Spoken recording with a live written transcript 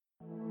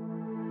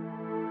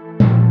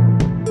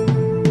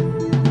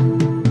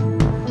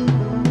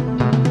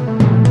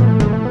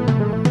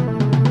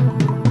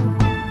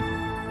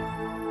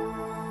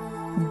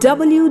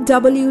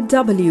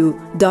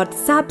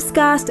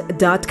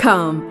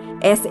www.sabscast.com.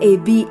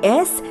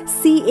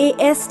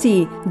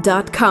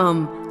 sabscast.com.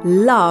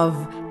 Love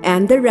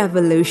and the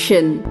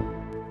Revolution.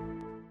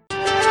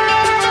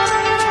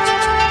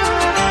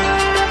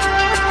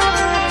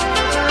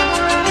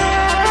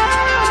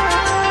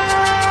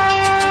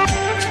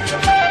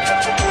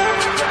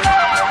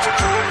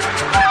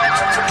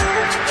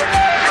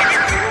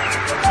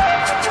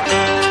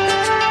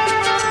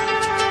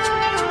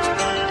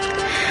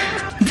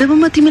 जब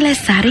म तिमीलाई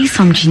साह्रै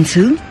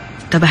सम्झिन्छु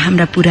तब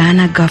हाम्रा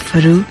पुराना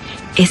गफहरू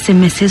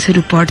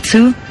एसएमएसहरू पढ्छु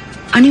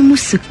अनि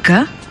मुसुक्क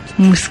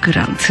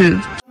मुस्कुराउँछु।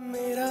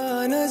 मेरा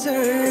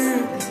नजर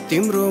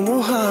तिम्रो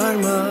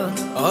मुहारमा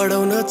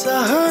अडाउन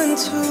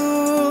चाहन्छु,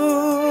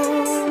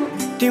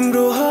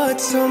 तिम्रो हात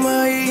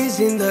समाई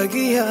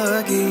जिन्दगी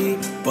अघि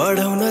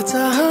बढाउन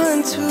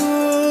चाहन्छु।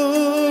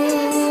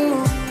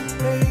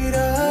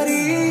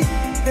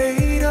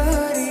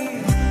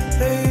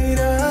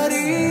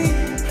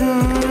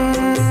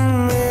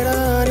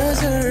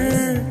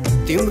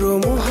 तिम्रो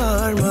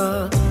मुहारमा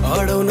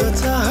अडाउन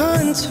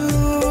चाहन्छु,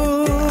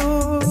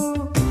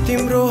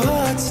 तिम्रो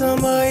हात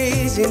समाई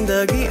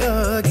जिन्दगी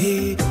अघि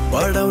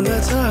बढाउन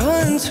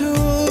चाहन्छु।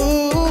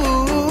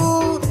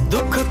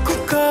 दुःखको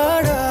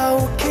काँडा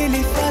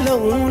उखेली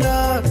फालौँला,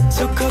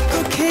 सुखको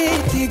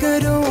खेती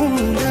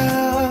गरौँला,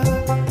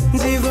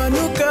 जीवन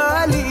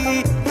काली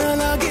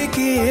नलागे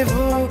के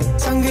भो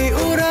सँगै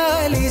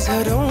ओह्राली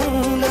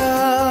झरौँला।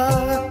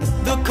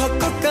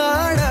 दुःखको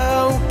काँडा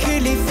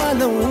उखेली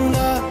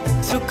फालौँला,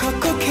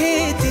 सुखको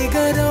खेती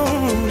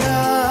गरौँला,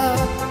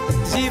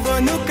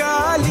 जीवन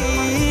काली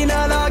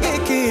नलागे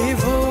के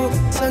भो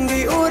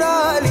सँगै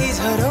ओह्राली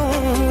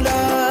झरौँला।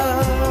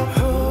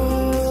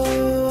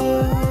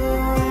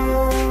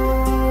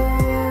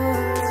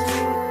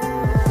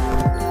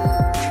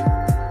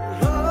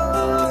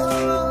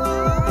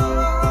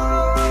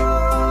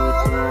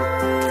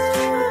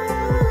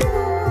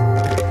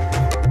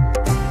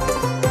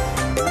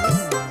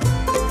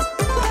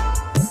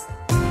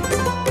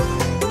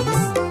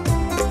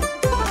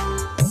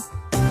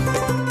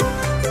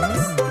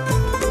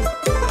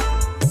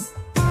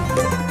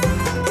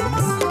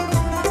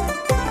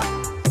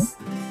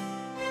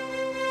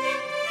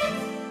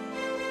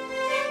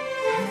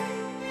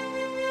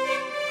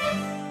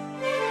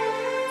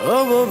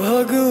 अब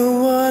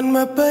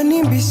भगवानमा पनि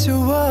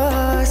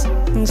विश्वास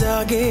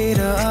जागेर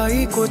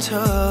आएको छ,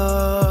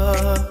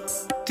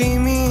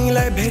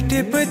 तिमीलाई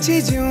भेटेपछि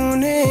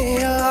जिउने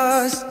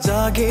आस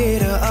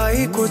जागेर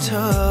आएको छ।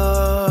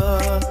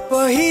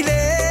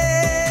 पहिले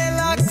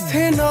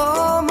लाग्थेन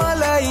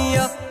मलाई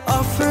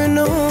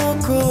आफ्नो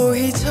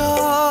कोही छ,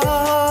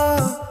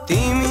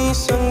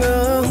 तिमीसँग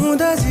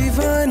हुँदा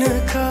जीवन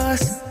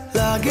खास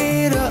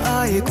लागेर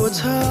आएको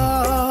छ।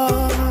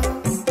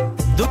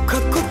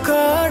 दुःखको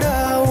काँडा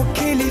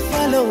उखेली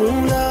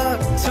फालौँला,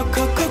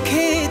 सुखको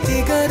खेती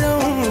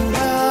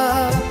गरौँला,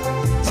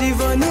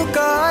 जीवन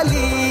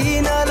काली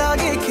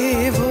नलागे के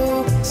भो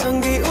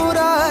सँगै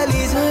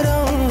ओह्राली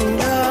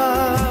झरौँला।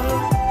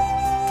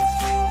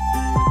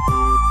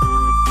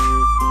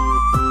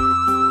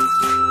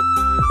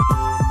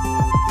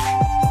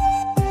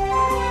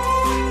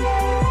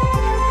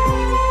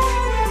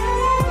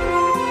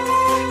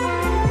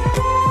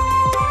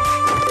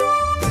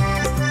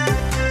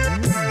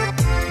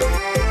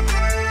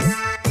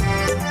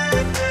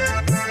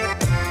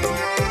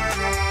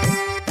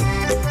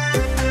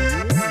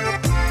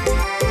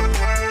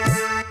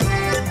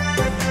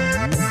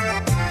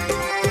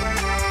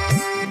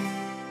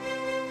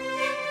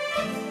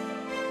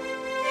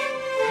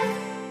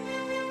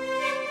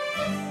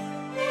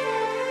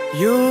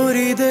 यो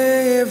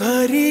हृदय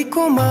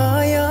भरिको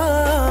माया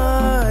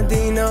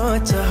दिन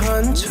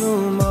चाहन्छु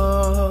म,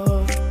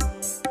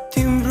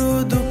 तिम्रो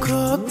दुःख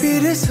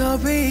पिर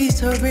सबै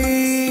सबै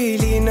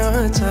लिन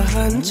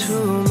चाहन्छु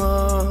म।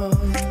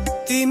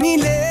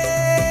 तिमीले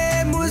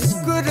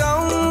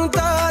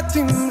मुस्कुराउँदा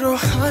तिम्रो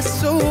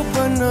हाँसो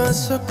बन्न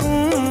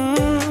सकूं,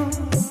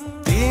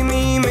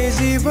 तिमीमै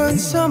जीवन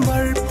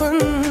समर्पण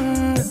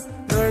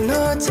गर्न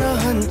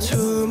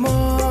चाहन्छु म।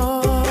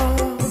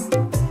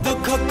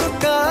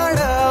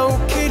 काँडा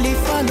उखेली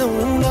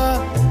फालौँला,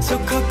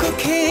 सुखको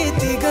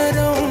खेती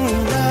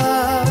गरौँला,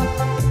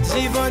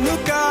 जीवन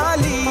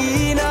काली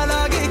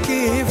नलागे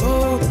के भो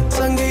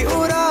सँगै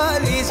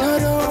ओह्राली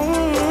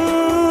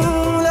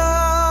झरौँला।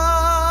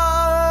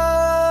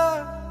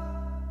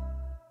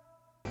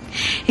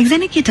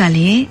 एकजना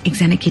केटाले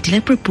एकजना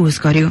केटीलाई प्रपोज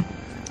गर्यो।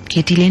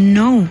 केटीले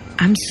नो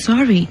आइम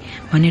सरी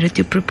भनेर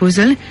त्यो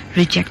प्रपोजल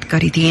रिजेक्ट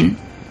गरिदिइन्।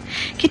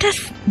 केटा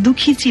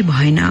दुखी चाहिँ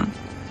भएन,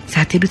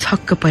 साथीहरू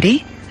छक्क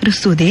परे र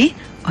सोधे,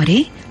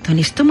 अरे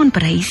तैँले यस्तो मन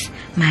पराइस्,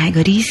 माया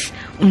गरिस्,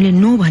 उनले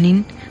नो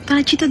भनिन्,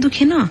 तँलाई चित्त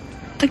दुखेन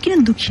त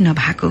किन दुखी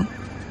नभएको?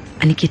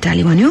 अनि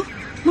केटाले भन्यो,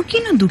 म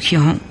किन दुखी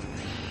हौ?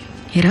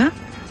 हेर,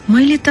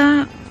 मैले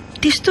त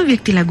त्यस्तो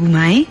व्यक्तिलाई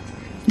गुमाएँ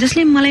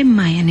जसले मलाई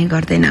माया नै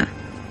गर्दैन,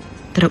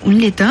 तर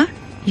उनले त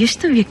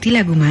यस्तो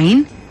व्यक्तिलाई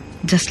गुमाइन्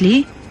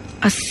जसले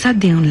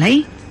असाध्यै उनलाई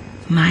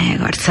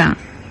माया गर्छ।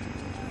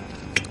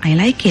 I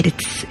like it,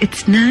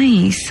 it's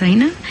nice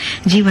हैन।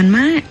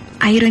 जीवनमा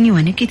आइरनी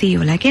भनेको त्यही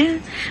होला क्या,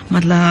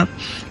 मतलब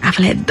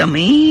आफूलाई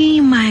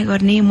एकदमै माया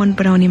गर्ने मन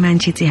पराउने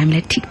मान्छे चाहिँ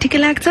हामीलाई ठिक ठिकै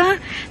लाग्छ,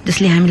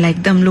 जसले हामीलाई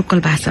एकदम लोकल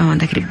भाषामा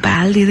भन्दाखेरि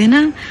बाल दिँदैन,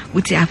 ऊ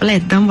चाहिँ आफूलाई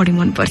एकदम बढी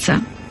मनपर्छ।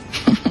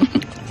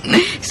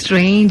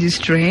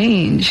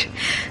 स्ट्रेन्ज।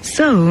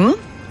 सो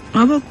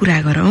अब कुरा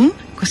गरौं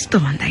कस्तो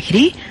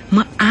भन्दाखेरि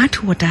म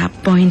 8 वटा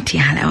पोइन्ट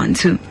यहाँलाई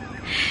भन्छु।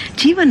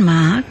 जीवनमा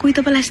कोही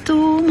तपाईलाई यस्तो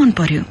मन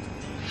पर्यो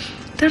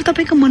तर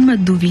तपाईको मनमा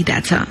दुविधा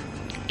छ,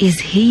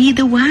 is he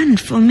the one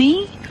for me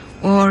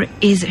or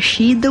is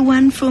she the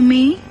one for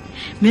me?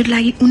 मेरो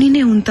लागि उनी नै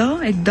हुन्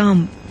त, एकदम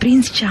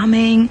प्रिन्स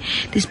चार्मिङ,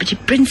 त्यसपछि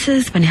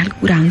प्रिन्सेस भन्ने खालको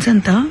कुरा हुन्छ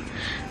नि त।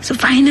 सो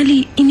फाइनली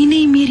यिनी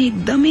नै मेरो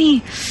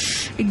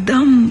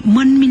एकदम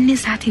मन मिल्ने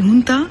साथी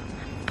हुन् त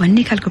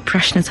भन्ने खालको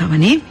प्रश्न छ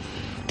भने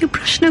त्यो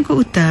प्रश्नको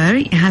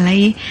उत्तर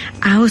यहाँलाई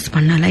आओस्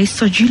भन्नलाई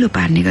सजिलो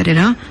पार्ने गरेर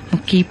म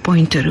केही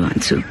पोइन्टहरू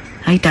भन्छु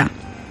है त।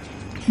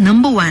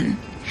 Number 1,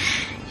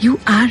 you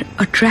are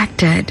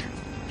attracted.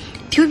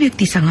 त्यो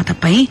व्यक्तिसँग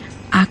तपाईँ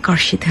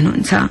आकर्षित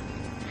हुनुहुन्छ।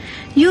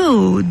 यो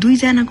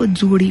दुईजनाको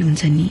जोडी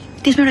हुन्छ नि,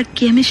 त्यसमा एउटा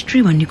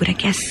केमिस्ट्री भन्ने कुरा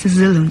क्या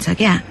सिजल हुन्छ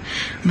क्या।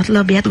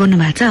 मतलब याद गर्नु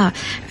भएको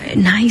छ,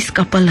 नाइस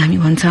कपल हामी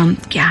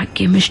भन्छौँ, क्या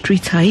केमिस्ट्री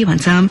छ है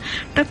भन्छौँ।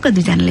 टक्क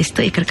दुईजनाले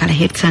यस्तो एकअर्कालाई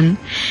हेर्छन्,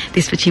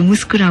 त्यसपछि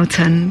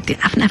मुस्कुराउँछन्, त्यो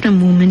आफ्ना आफ्ना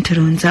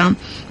मोमेन्टहरू हुन्छ,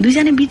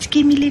 दुईजना बीच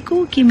के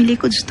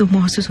मिलेको जस्तो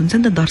महसुस हुन्छ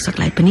नि त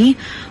दर्शकलाई पनि।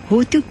 हो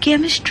त्यो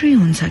केमिस्ट्री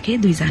हुन्छ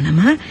के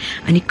दुईजनामा।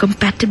 अनि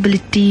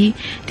कम्प्याटेबिलिटी,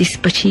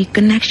 त्यसपछि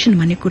कनेक्सन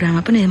भन्ने कुरामा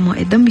पनि म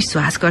एकदम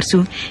विश्वास गर्छु।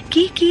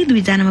 के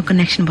दुईजनामा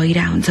कनेक्सन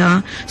भइरहेको हुन्छ,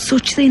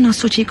 सोच्दै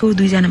नसोचेको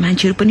दुईजना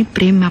मान्छेहरू पनि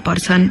प्रेममा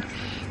पर्छन्।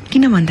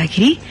 किन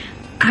भन्दाखेरि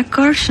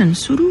आकर्षण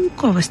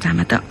सुरुको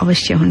अवस्थामा त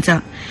अवश्य हुन्छ।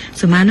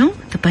 सो मानौ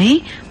तपाईँ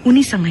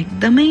उनीसँग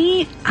एकदमै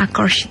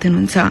आकर्षित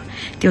हुनुहुन्छ,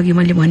 त्यो अघि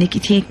मैले भनेकी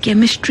थिएँ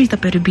केमिस्ट्री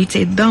तपाईहरु बीच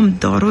एकदम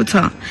दह्रो छ,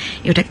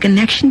 एउटा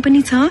कनेक्सन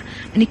पनि छ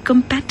अनि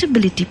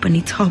कम्प्याटेबिलिटी पनि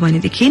छ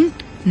भनेदेखि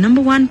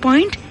number 1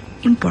 point,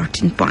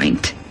 important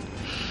point.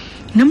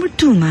 Number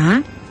 2 मा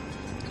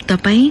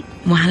तपाईँ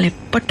उहाँलाई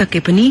पटक्कै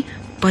पनि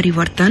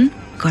परिवर्तन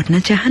गर्न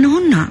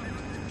चाहनुहुन्न।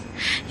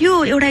 यो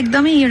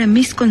एउटा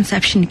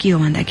मिसकन्सेप्सन के हो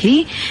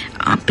भन्दाखेरि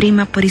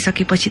प्रेममा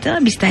परिसकेपछि त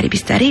बिस्तारै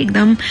बिस्तारै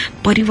एकदम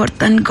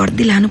परिवर्तन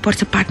गर्दै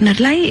लानुपर्छ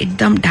पार्टनरलाई,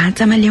 एकदम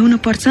ढाँचामा ल्याउनु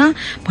पर्छ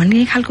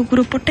भन्ने खालको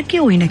कुरो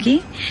पटक्कै होइन कि।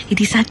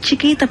 यदि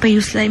साँच्चीकै तपाईँ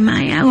उसलाई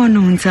माया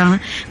गर्नुहुन्छ,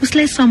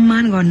 उसलाई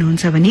सम्मान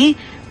गर्नुहुन्छ भने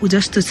ऊ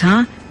जस्तो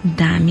छ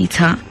दामी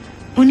छ,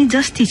 उनी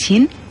जस्ती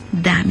छिन्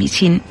दामी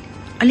छिन्।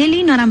 अलिअलि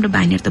नराम्रो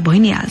बानीहरू त भइ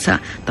नै हाल्छ,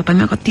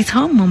 तपाईमा कति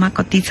छ ममा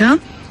कति छ,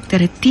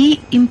 तर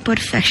ती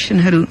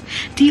इम्परफेक्सनहरू,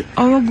 ती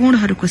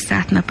अवगुणहरूको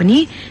साथमा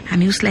पनि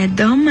हामी उसलाई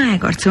एकदम माया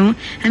गर्छौं,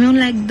 हामी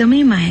उनलाई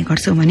एकदमै माया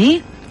गर्छौं भने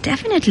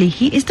definitely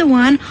he is the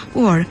one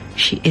or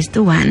she is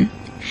the one।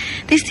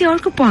 त्यसै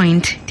अर्को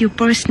पोइन्ट, त्यो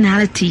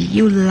personality,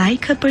 you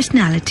like her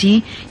personality,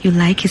 you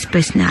like his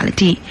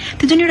personality.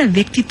 त्यो जुन एउटा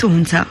व्यक्तित्व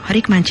हुन्छ,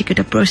 हरेक मान्छेको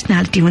एउटा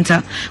पर्सनालिटी हुन्छ।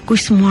 कोही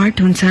स्मार्ट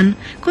हुन्छन्,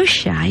 कोही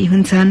शाई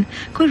हुन्छन्,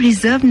 कोही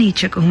रिजर्भ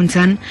नेचरको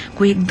हुन्छन्,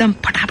 कोही एकदम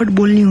फटाफट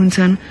बोल्ने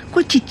हुन्छन्,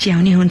 कोही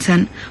चिच्याउने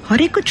हुन्छन्।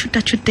 हरेकको छुट्टा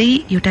छुट्टै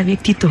एउटा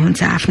व्यक्तित्व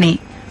हुन्छ आफ्नै।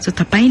 सो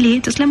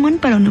तपाईले जसलाई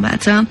मन पराउनु भएको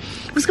छ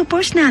उसको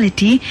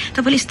पर्सनालिटी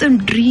तपाईले यस्तो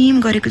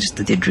ड्रीम गरेको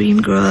जस्तो त्यो ड्रीम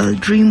गर्ल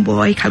ड्रीम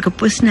बोय खालको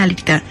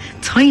पर्सनालिटी त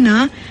छैन,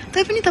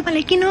 तैपनि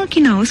तपाईलाई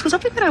किन उसको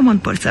सबै कुरा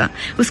मन पर्छ।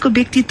 उसको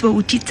व्यक्तित्व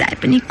उचित चाहे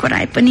पनि,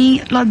 कराए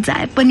पनि,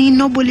 लज्जाए पनि,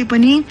 नबोले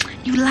पनि,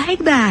 यु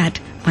लाइक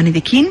द्याट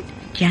भनेदेखि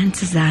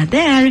chances are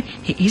there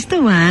he is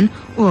the one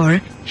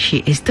or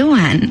she is the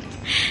one।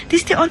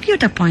 त्यस्तै अर्को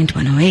एउटा पोइन्ट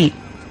भनौँ है।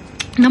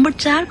 नम्बर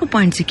 4 को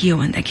पोइन्ट चाहिँ के हो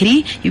भन्दाखेरि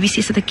यो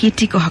विशेषतः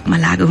केटीको हकमा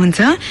लागू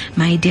हुन्छ।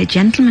 माई डियर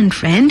जेन्टलम्यान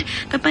फ्रेन्ड,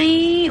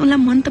 तपाईँ उनलाई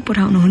मन त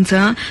पराउनुहुन्छ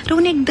र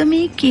उनी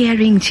एकदमै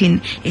केयरिङ छिन्।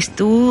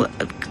 यस्तो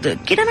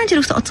केटा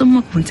मान्छेहरू कस्तो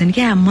अचम्मको हुन्छन्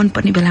क्या, मन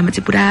पर्ने बेलामा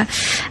चाहिँ पुरा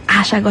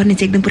आशा गर्ने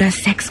चाहिँ एकदम पुरा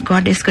सेक्स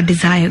गडेसको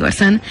डिजायर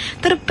गर्छन्,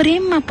 तर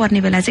प्रेममा पर्ने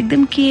बेला चाहिँ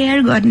एकदम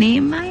केयर गर्ने,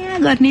 माया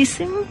गर्ने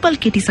सिम्पल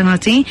केटीसँग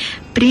चाहिँ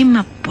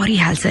प्रेममा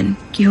परिहाल्छन्।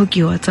 के हो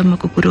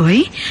अचम्मको कुरो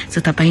है।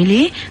 सो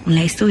तपाईले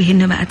उनलाई यस्तो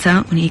हेर्नु भएको छ,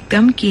 उनी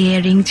एकदम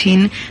केयरिङ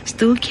छिन्,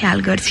 यस्तो ख्याल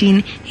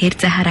गर्छिन्,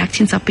 हेरचाह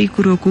राख्छिन् सबै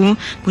कुरोको।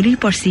 भोलि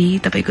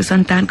पर्सि तपाईको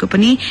सन्तानको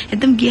पनि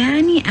एकदम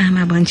ज्ञानी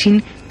आमा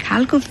बन्छिन्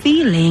खालको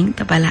फिलिङ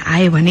तपाईलाई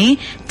आयो भने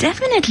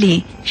definitely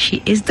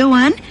she is the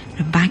one.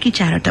 र बाँकी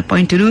 4वटा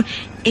पोइन्टहरू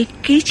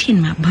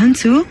एकैछिनमा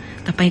भन्छु।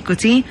 तपाईको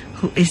चाहिँ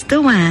who is the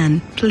one,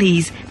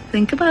 please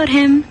think about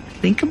him,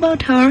 think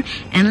about her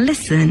and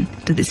listen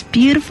to this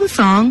beautiful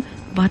song,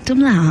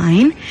 Bottom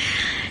Line।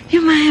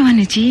 यो माया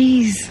भन्ने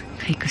चीज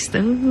खै कस्तो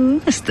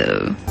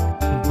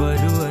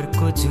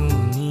बरुवारको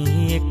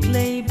जुनी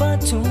एक्लै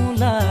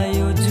बाँचौँला,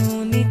 यो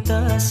जुनी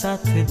त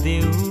साथ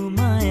देऊ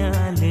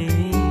मायाले।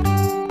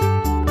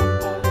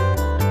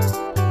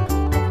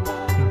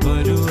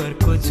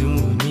 बरुवारको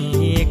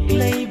जुनी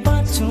एक्लै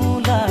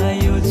बाँचौँला,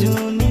 यो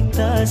जुनी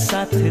त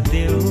साथ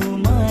देऊ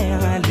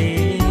मायाले।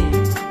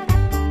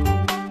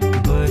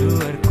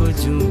 बरुवारको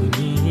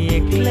जुनी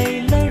एक्लै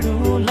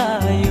लडौँला,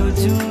 यो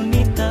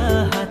जुनी त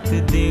हात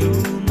देऊ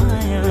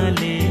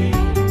मायाले।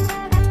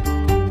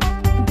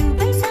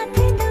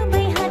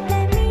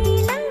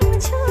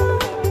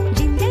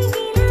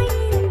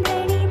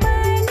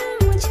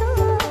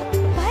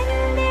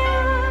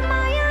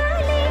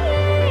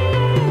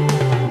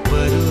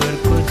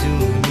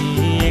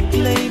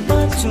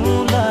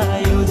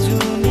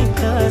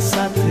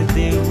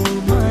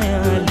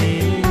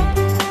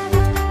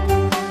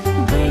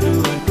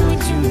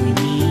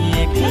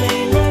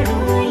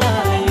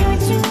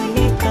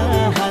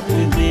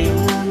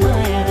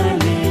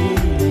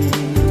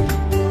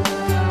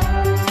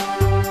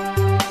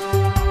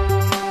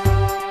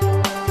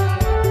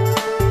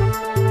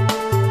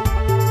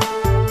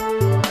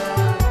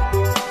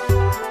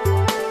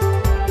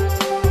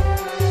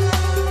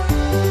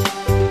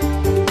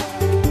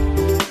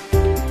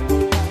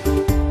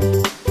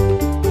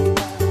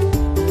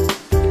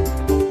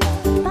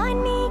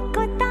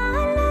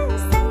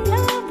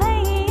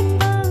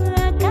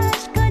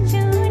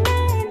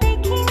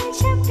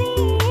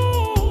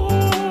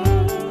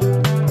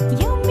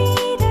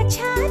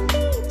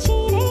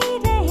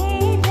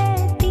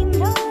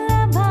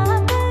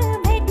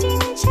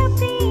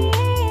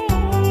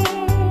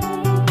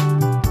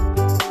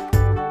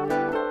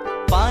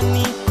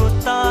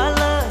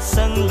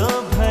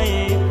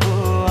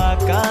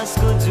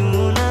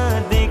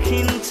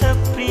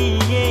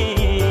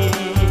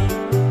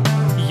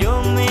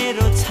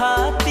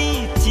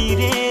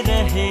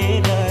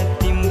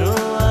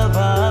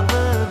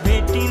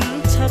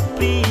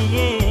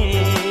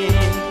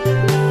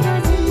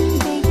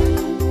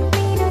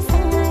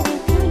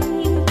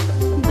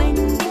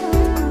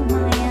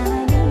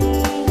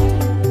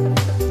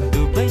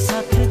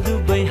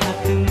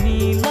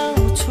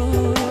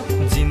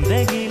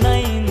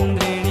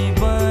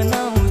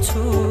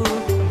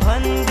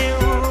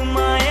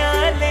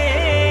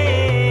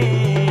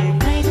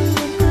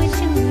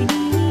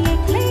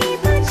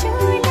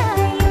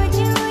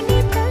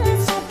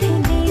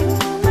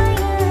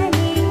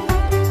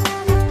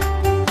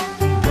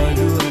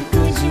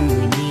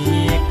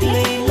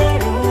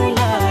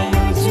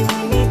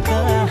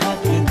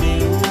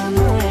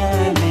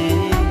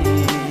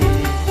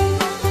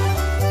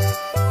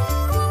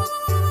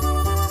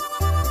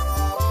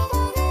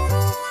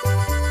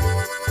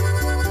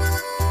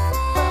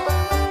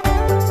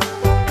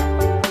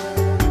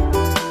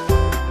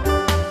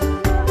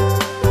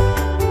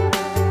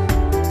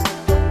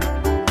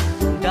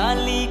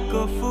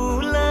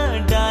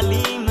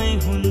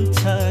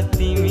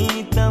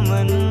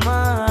 मनमा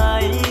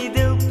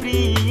आइदेऊ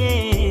प्रिय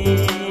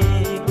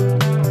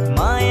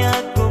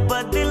मायाको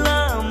बदला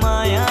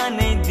माया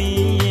नै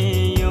दिए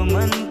यो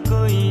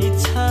मनको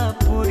इच्छा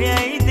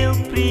पुर्याइदेऊ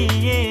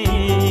प्रिय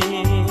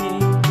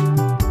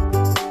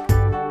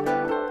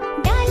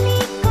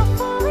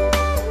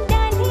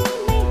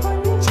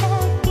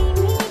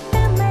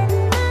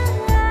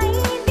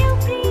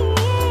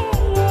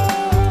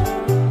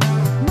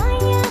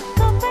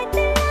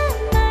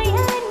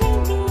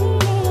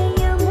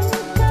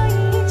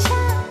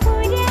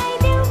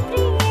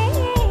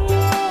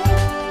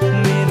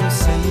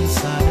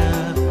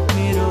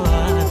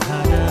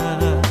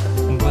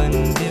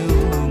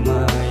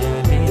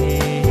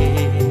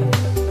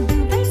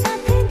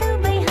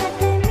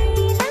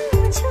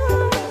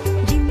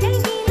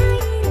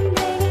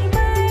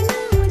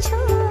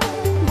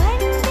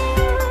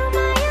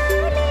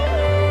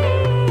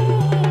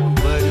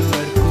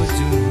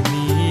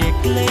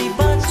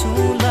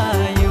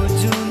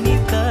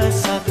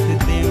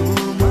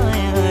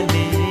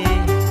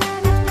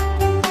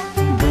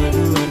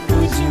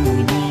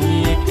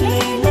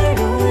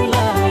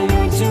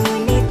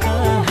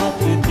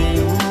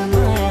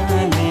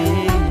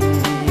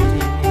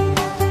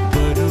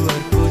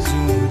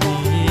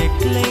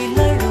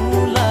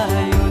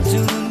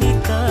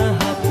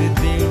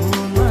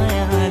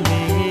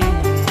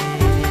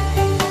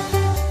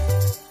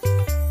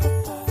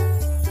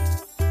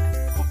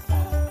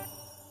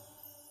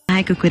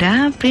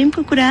कुरा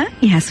प्रेमको कुरा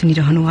यहाँ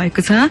सुनिरहनु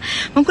भएको छ।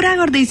 म कुरा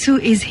गर्दैछु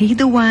is he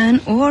the one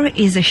or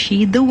is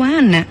she the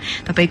one.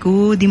 तपाईको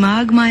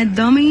दिमागमा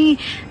एकदमै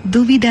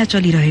दुविधा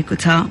चलिरहेको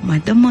छ। म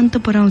एकदम मन त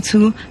पराउँछु,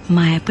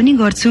 माया पनि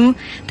गर्छु,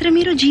 तर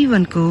मेरो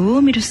जीवनको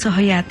मेरो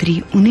सहयात्री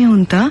उनी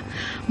हुन् त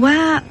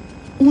वा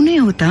उनी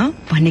हो त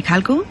भन्ने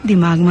खालको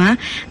दिमागमा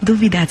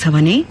दुविधा छ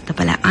भने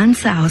तपाईलाई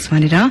आन्सर आओस्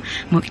भनेर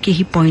म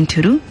केही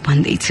पोइन्टहरू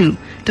भन्दैछु।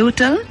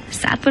 टोटल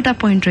 7वटा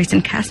पोइन्ट रहेछन्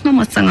खासमा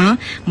मसँग,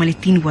 मैले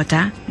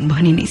 3वटा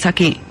भनि नै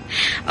सके।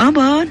 अब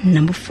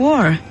नम्बर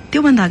 4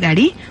 त्योभन्दा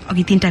अगाडि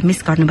अघि 3टा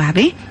मिस गर्नु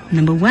भए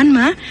नम्बर 1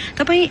 मा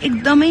तपाईँ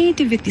एकदमै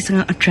त्यो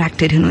व्यक्तिसँग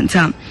अट्र्याक्टेड हुनुहुन्छ,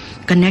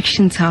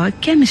 कनेक्सन छ,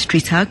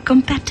 केमिस्ट्री छ,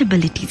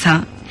 कम्प्याटेबिलिटी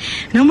छ।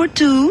 नम्बर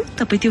 2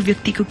 तपाईँ त्यो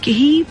व्यक्तिको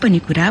केही पनि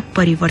कुरा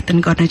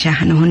परिवर्तन गर्न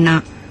चाहनुहुन्न,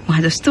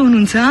 उहाँ जस्तो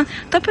हुनुहुन्छ,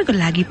 तपाईको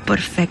लागि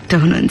पर्फेक्ट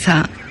हुनुहुन्छ।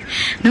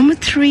 नम्बर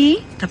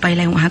 3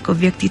 तपाईलाई उहाँको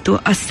व्यक्तित्व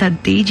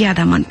असाध्यै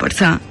ज्यादा मनपर्छ,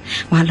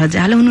 उहाँ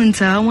लजालु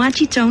हुनुहुन्छ, उहाँ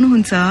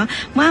चिचाउनुहुन्छ,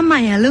 उहाँ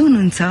मायालु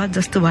हुनुहुन्छ,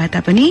 जस्तो भए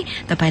तापनि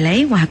तपाईलाई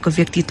उहाँको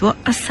व्यक्तित्व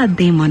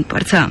असाध्यै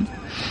मनपर्छ।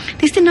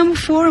 त्यस्तै नम्बर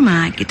 4 मा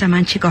केटा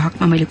मान्छेको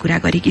हकमा मैले कुरा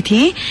गरेकी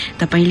थिएँ।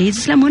 तपाईले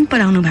जसलाई मन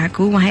पराउनु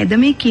भएको उहाँ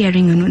एकदमै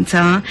केयरिङ हुनुहुन्छ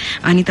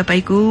अनि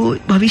तपाईको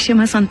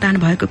भविष्यमा सन्तान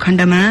भएको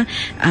खण्डमा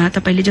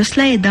तपाईले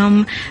जसलाई एकदम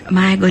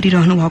माया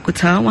गरिरहनु भएको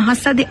छ उहाँ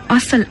असाध्यै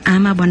असल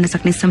आमा बन्न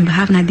सक्ने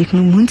सम्भावना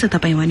देख्नुहुन्छ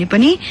तपाई भने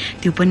पनि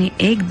त्यो पनि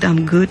एकदम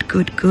गुड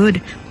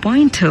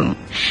पोइन्ट हो।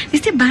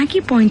 त्यस्तै बाँकी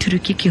पोइन्टहरू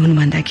के हुन्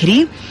भन्दाखेरि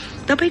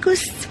तपाईको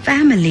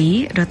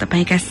फ्यामिली र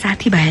तपाईका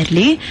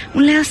साथीभाइहरूले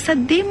उनलाई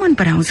असाध्यै मन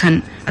पराउँछन्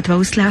अथवा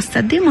उसलाई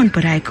असाध्यै मन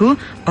पराएको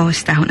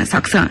अवस्था हुन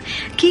सक्छ।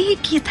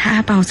 के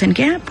थाहा पाउँछन्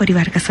क्या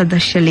परिवारका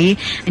सदस्यले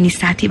अनि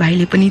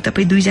साथीभाइले पनि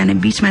तपाई दुईजना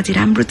बीचमा चाहिँ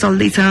राम्रो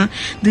चल्दैछ,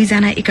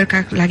 दुईजना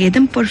एकअर्काको लागि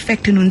एकदम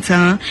पर्फेक्ट हुनुहुन्छ,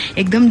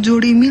 एकदम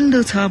जोडी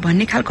मिल्दो छ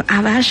भन्ने खालको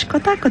आभास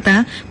कता कता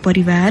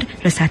परिवार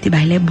र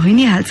साथीभाइलाई भइ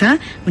नै हाल्छ।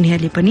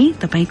 उनीहरूले पनि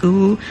तपाईको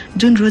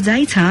जुन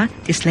रोजाइ छ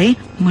त्यसलाई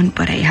मन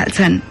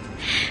पराइहाल्छन्।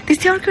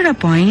 त्यस्तै अर्को एउटा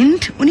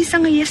पोइन्ट,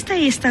 उनीसँग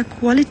यस्ता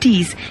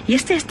क्वालिटिज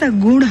यस्ता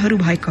गुणहरू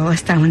भएको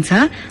अवस्था हुन्छ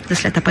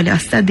जसलाई तपाईले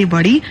असाध्यै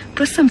बढी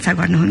प्रशंसा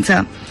गर्नुहुन्छ।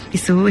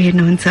 यसो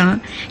हेर्नुहुन्छ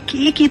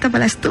के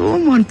तपाईलाई यस्तो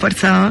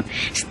मनपर्छ,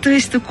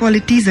 यस्तो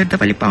क्वालिटिजहरू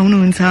तपाईले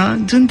पाउनुहुन्छ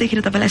जुन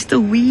देखेर तपाईलाई यस्तो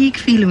विक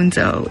फिल हुन्छ,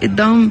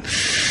 एकदम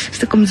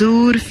यस्तो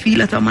कमजोर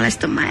फिल अथवा मलाई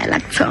यस्तो माया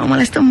लाग्छ,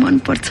 मलाई यस्तो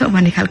मनपर्छ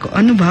भन्ने खालको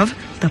अनुभव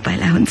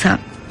तपाईलाई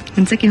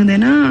हुन्छ कि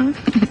हुँदैन?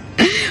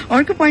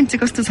 अर्को पोइन्ट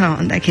चाहिँ कस्तो छ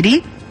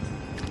भन्दाखेरि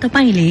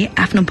तपाईले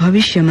आफ्नो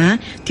भविष्यमा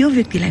त्यो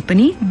व्यक्तिलाई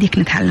पनि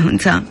देख्न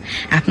थाल्नुहुन्छ।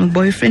 आफ्नो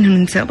बोयफ्रेन्ड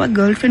हुनुहुन्छ वा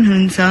गर्लफ्रेन्ड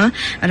हुनुहुन्छ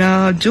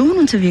र जो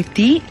हुनुहुन्छ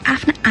व्यक्ति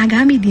आफ्ना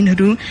आगामी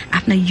दिनहरू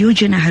आफ्ना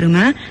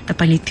योजनाहरूमा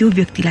तपाईले त्यो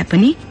व्यक्तिलाई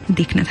पनि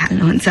देख्न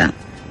थाल्नुहुन्छ।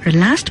 र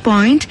last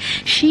point,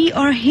 she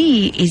or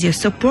he is your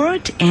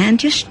support and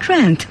your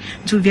strength.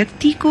 जो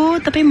व्यक्तिको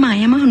तपाई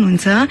मायामा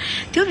हुनुहुन्छ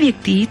त्यो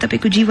व्यक्ति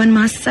तपाईको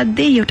जीवनमा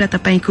सधैँ एउटा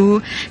तपाईको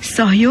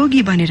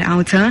सहयोगी बनेर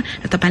आउँछ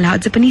र तपाईलाई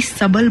अझ पनि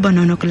सबल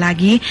बनाउनको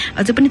लागि,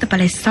 अझ पनि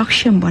तपाईलाई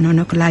सक्षम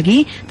बनाउनको लागि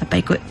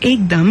तपाईको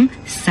एकदम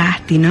साथ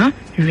दिन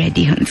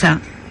रेडी हुन्छ।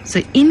 सो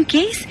इन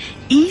केस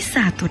यी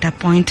 7वटा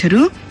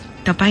पोइन्टहरू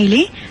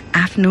तपाईले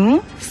आफ्नो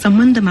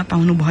सम्बन्धमा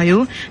पाउनुभयो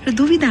र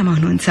दुविधामा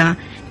हुनुहुन्छ,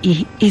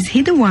 is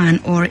he the one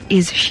or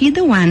is she the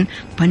one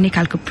भन्ने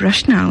खालको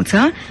प्रश्न आउँछ,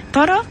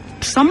 तर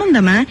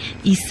सम्बन्धमा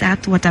यी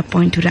 7वटा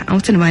पोइन्टहरू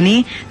आउँछन् भने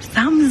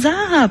thumbs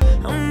up।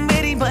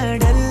 मेरी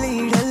डल्ली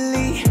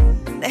डल्ली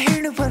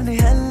हिँड्नु पर्ने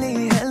हल्ली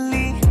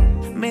हल्ली,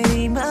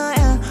 मेरी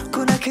माया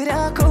को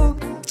नखराको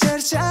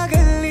चर्चा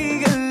गल्ली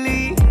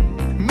गल्ली,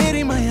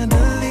 मेरी माया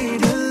डल्ली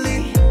डल्ली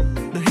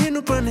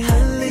हिँड्नु पर्ने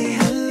हल्ली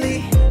हल्ली,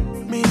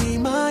 मेरी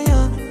माया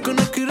को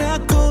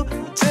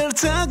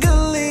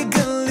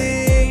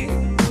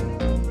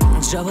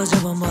जब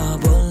जब म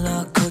बोल्न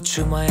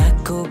खोज्छु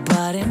मायाको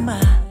बारेमा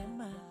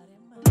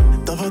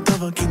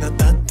तब किन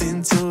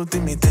तात्तिन्छौ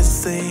तिमी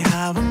त्यसै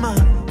हावामा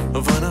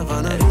भन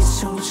भन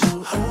रिसाउँछौ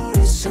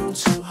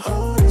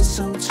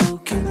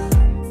किन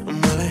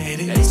मलाई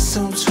हेरी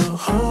रिसाउँछौ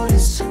किन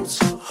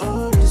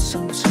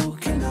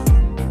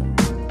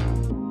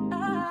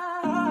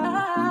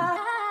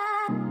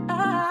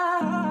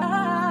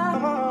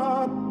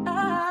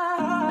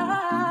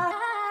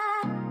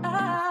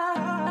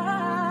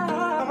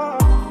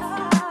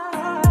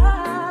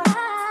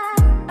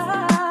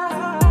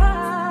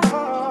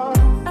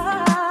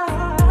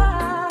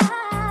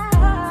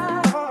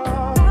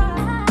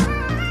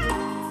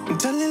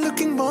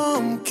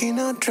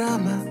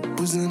drama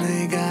बुझ्नु नै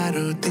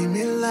गाह्रो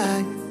तिमीलाई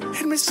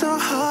hit me so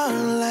hard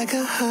like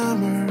a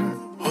hammer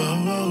whoa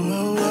whoa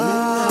whoa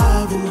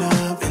whoa in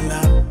love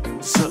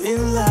so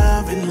in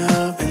love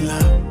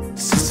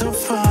so so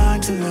far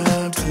to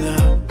love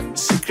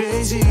so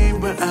crazy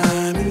but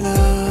I'm in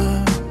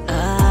love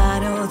I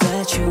know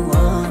that you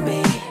want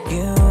me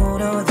you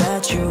know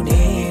that you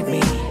need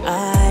me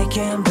I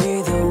can be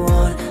the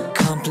one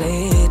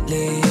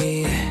completely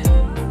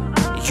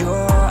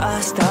you're a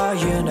star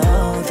you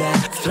know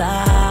that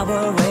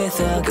flower with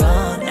a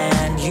gun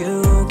and you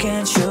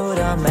can shoot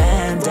a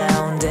man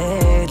down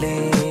daily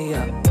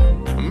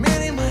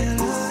Meri Maya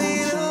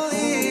Meri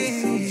Maya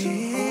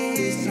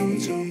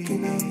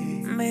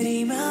Meri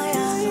Maya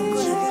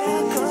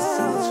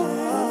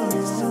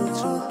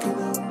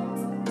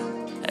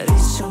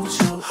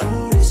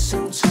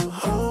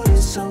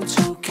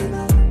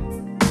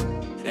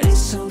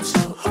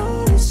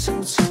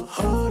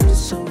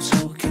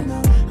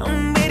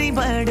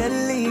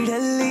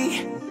dalli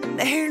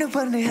हेर्नु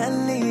पर्ने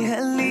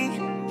हल्ली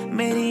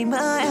मेरी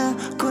माया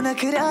को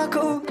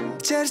नखराको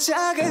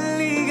चर्चा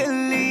गल्ली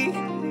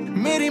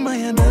मेरी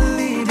माया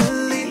डल्ली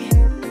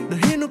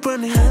हेर्नु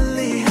पर्ने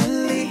हल्ली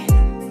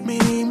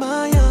मेरी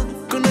माया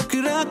को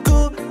नखराको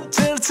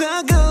चर्चा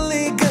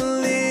गल्ली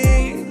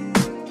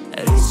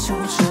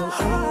रिसाउँछौ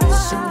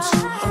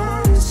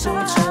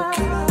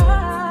किन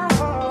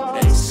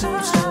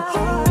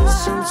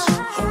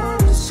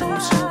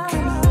रिसाउँछौ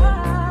किन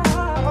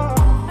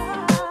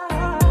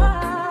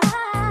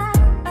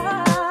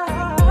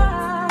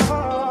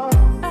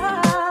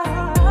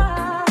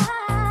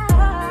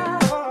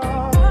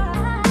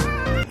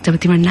जब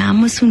तिम्रो नाम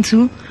म सुन्छु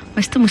म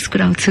यस्तो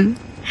मुस्कुराउँछु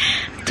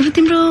जब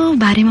तिम्रो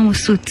बारेमा म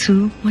सोध्छु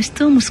म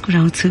यस्तो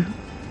मुस्कुराउँछु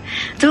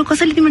जब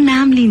कसैले तिम्रो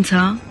नाम लिन्छ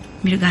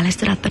मेरो गाला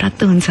यस्तो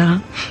रातो हुन्छ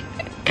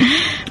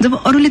जब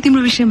अरूले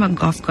तिम्रो विषयमा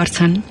गफ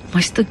गर्छन् म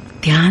यस्तो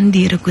ध्यान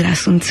दिएर कुरा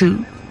सुन्छु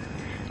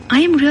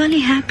I am really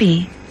happy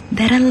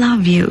that I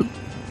love you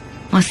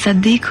म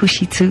सधैँ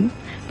खुसी छु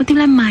म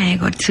तिमीलाई माया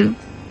गर्छु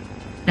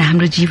र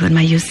हाम्रो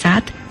जीवनमा यो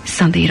साथ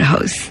सधैँ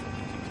रहोस्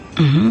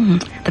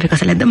तपाईँ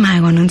कसैलाई एकदम माया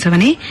गर्नुहुन्छ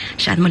भने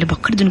सायद मैले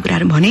भर्खर जुन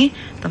कुराहरू भने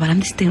तपाईँलाई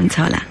पनि त्यस्तै हुन्छ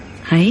होला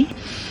है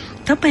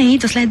तपाईँ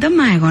जसलाई एकदम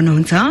माया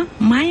गर्नुहुन्छ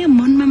माया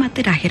मनमा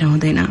मात्रै राखेर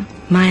हुँदैन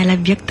मायालाई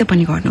व्यक्त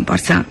पनि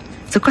गर्नुपर्छ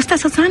सो कस्ता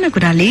ससाना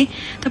कुराले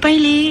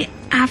तपाईँले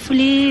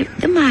आफूले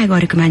एकदम माया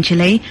गरेको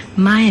मान्छेलाई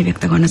माया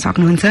व्यक्त गर्न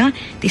सक्नुहुन्छ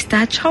त्यस्ता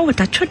 6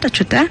 वटा छोटा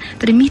छोटा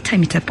तर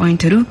मिठा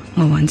पोइन्टहरू म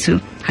भन्छु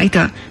है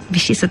त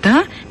विशेषतः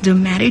जो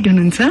म्यारिड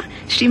हुनुहुन्छ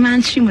श्रीमान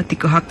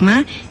श्रीमतीको हकमा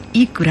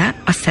यी कुरा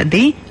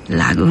असाध्यै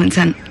लागू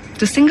हुन्छन्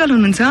जो सिंगल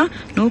हुनुहुन्छ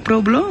नो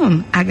प्रब्लम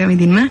आगामी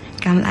दिनमा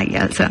काम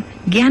लागिहाल्छ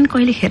ज्ञान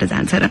कहिले खेर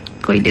जान्छ र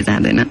कहिले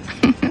जाँदैन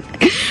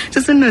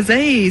सुन्नुहोस्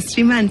है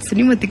श्रीमान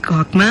श्रीमतीको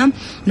हकमा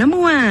नम्बर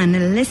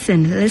 1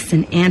 लिसन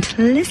एन्ड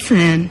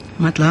लिसन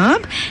मतलब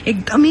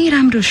एकदमै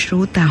राम्रो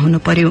श्रोता हुनु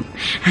पर्यो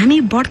हामी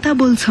बढ्ता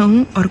बोल्छौं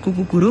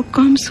अर्कोको कुरो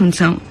कम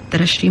सुन्छौं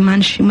तर श्रीमान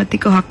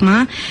श्रीमतीको हकमा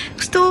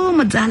कस्तो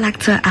मजा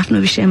लाग्छ आफ्नो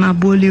विषयमा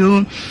बोल्यो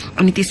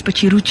अनि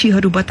त्यसपछि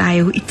रुचिहरू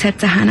बतायो इच्छा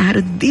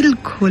चाहनाहरू दिल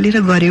खोलेर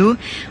गर्यो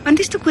अनि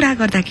त्यस्तो कुरा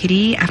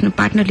गर्दाखेरि आफ्नो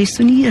पार्टनरले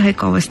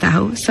सुनिरहेको अवस्था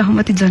हो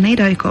सहमति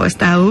जनाइरहेको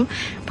अवस्था हो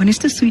भने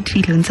जस्तो स्वीट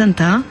फिल हुन्छ नि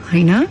त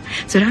हैन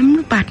सो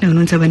राम्रो पार्टनर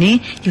हुनुहुन्छ भने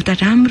एउटा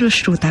राम्रो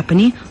श्रोता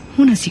पनि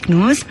हुन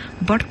सिक्नुहोस्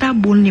बढ्ता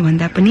बोल्ने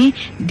भन्दा पनि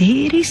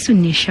धेरै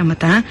सुन्ने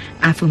क्षमता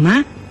आफूमा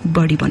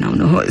बढी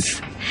बनाउनुहोस्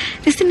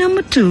त्यस्तै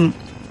नम्बर 2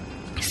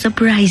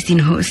 सरप्राइज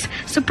दिनुहोस्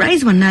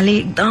सरप्राइज भन्नाले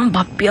एकदम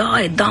भव्य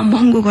एकदम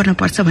महँगो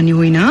गर्नुपर्छ भन्ने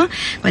होइन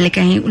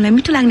कहिलेकाहीँ उनलाई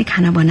मिठो लाग्ने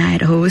खाना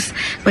बनाएर होस्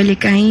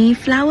कहिलेकाहीँ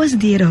फ्लावर्स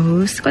दिएर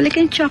होस्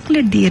कहिलेकाहीँ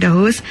चकलेट दिएर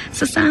होस्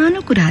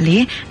सानो कुराले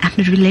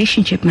आफ्नो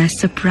रिलेसनशिपमा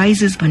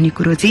सरप्राइजेस भन्ने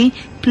कुरो चाहिँ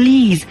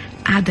प्लिज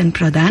आदान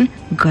प्रदान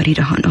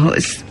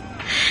गरिरहनुहोस्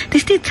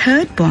त्यस्तै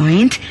थर्ड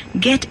पोइन्ट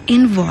गेट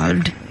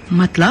इन्भल्भड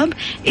मतलब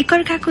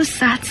एकअर्काको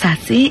साथ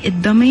चाहिँ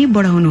एकदमै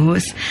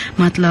बढाउनुहोस्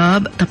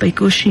मतलब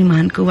तपाईको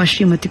श्रीमानको वा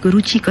श्रीमतीको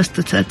रुचि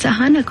कस्तो छ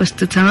चाहना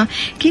कस्तो छ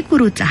के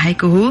कुरो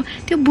चाहेको हो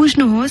त्यो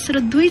बुझ्नुहोस् र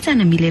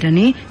दुईजना मिलेर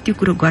नै त्यो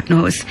कुरो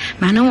गर्नुहोस्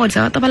मानौ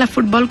अझ तपाईलाई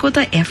फुटबलको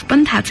त एफ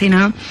पनि थाहा छैन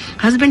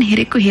हस्बेन्ड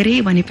हेरेको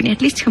हेरे भने पनि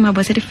एटलिस्ट छेउमा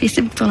बसेर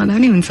फेसबुक चलाउँदा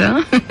पनि हुन्छ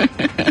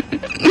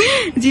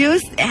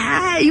जियोस्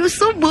यो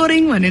सो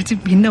बोरिङ भनेर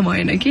चाहिँ भिन्न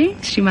भएन कि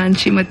श्रीमान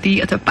श्रीमती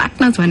अथवा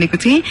पार्टनर्स भनेको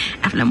चाहिँ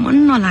आफूलाई मन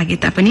नलागे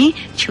तापनि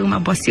छेउमा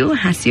बस्यो बस्यो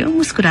हाँस्यो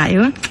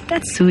मुस्कुरायो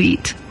द्याट्स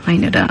स्वीट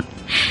होइन र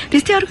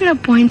त्यस्तै अर्को एउटा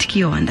पोइन्ट के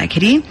हो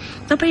भन्दाखेरि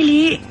तपाईले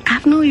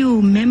आफ्नो यो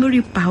मेमोरी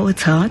पावर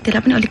छ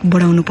त्यसलाई पनि अलिक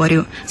बढाउनु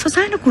पर्यो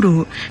सानो कुरो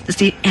हो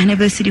जस्तै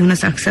एनिभर्सरी हुन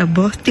सक्छ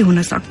बर्थडे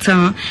हुन सक्छ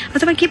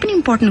अथवा के पनि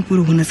इम्पोर्टेन्ट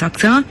कुरो हुन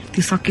सक्छ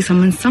त्यो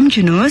सकेसम्म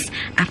सम्झिनुहोस्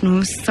आफ्नो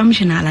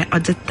सम्झनालाई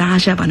अझ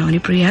ताजा बनाउने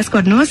प्रयास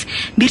गर्नुहोस्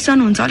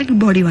बिर्सनुहुन्छ अलिक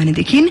बढी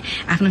भनेदेखि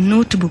आफ्नो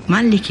नोटबुकमा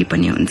लेखी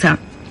पनि हुन्छ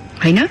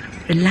हैन र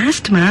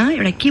लास्टमा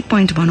एउटा के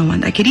पोइन्ट भनौं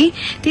भन्दाखेरि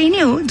त्यही नै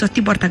हो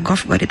जति बढ्ता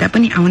गफ गरे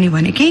तापनि आउने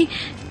भनेकै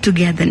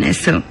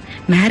टुगेदरनेस हो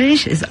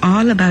marriage is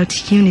all about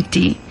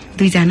unity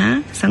दुईजना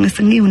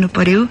सँगसँगै हुनु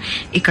पर्यो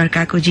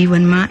एकअर्काको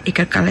जीवनमा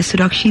एकअर्कालाई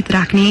सुरक्षित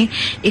राख्ने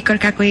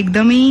एकअर्काको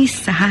एकदमै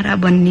सहारा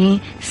बन्ने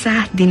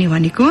साथ दिने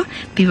भनेको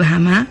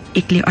विवाहमा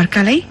एकले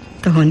अर्कालाई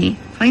त हो नि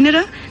हैन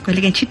र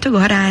कहिलेकाहीँ छिट्टो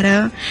घर आएर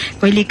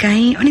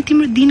कहिलेकाहीँ अनि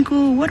तिम्रो दिनको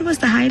what was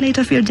the highlight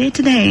of your day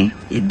today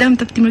एकदम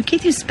त तिम्रो के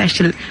थियो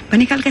स्पेशल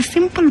भन्ने खालका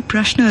सिम्पल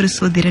प्रश्नहरू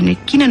सोधेर नै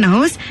किन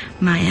नहोस्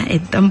माया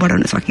एकदम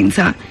बढाउन सकिन्छ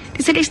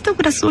त्यसैले यस्तो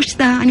कुरा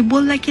सोच्दा अनि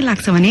बोल्दा के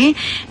लाग्छ भने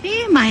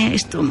ए माया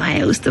यस्तो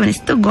माया उस्तो भने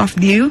यस्तो गफ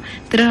दियो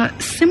तर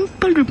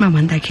सिम्पल रूपमा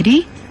भन्दाखेरि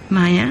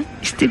माया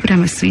यस्तै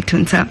कुरामा स्वीट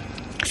हुन्छ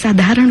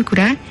साधारण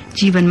कुरा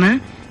जीवनमा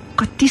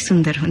कति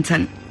सुन्दर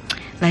हुन्छन्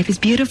life is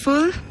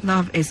beautiful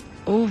love is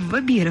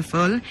over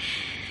beautiful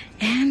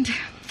and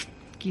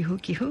के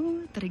हो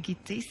तर गीत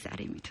चाहिँ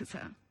साह्रै मिठो छ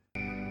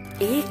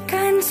एक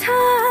कान्छा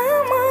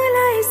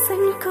मलाई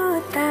सुनको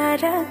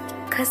तारा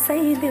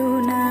खसाइदेऊ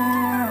न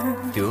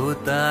त्यो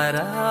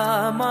तारा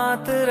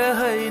मात्र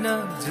हैन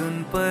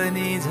जुन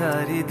पनि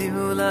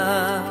झारिदिउला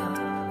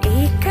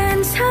एक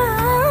कान्छा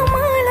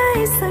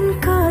मलाई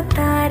सुनको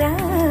तारा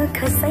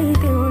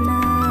खसाइदेऊ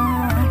न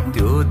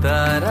त्यो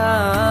तारा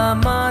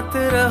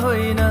मात्र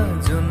होइन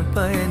जुन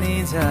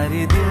पनि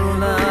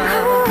झारिदिउला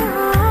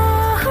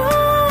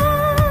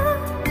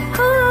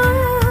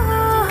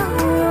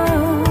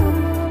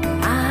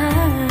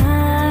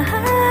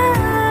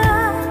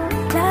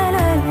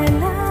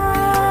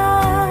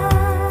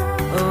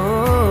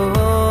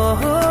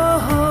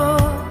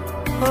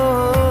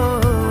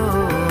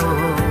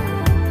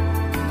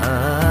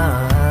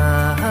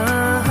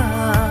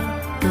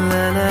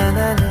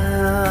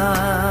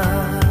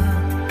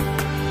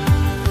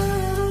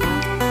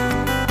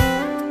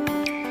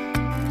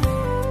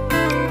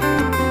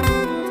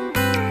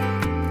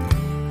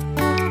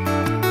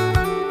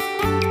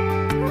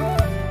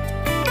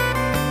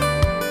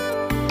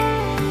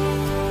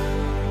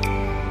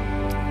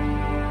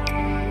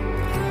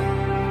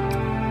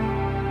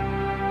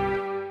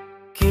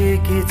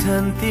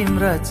छन्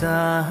तिम्रा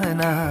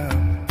चाहना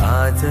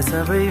आज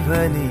सबै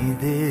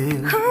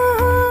भनिदेऊ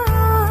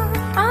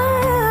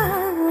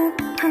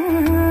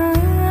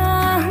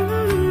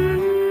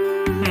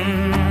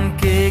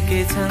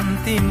के छन्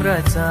तिम्रा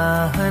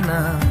चाहना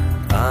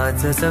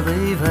आज सबै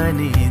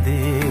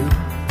भनिदेऊ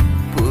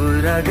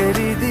पुरा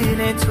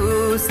गरिदिने छु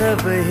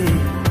सबै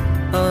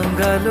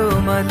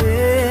अङ्गालोमा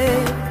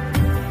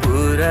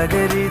पुरा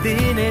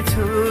गरिदिने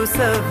छु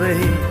सबै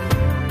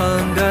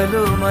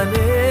अङ्गालोमा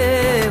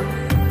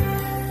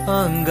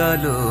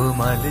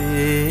अङ्गालोमा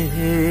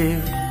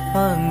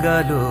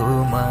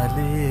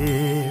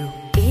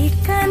एक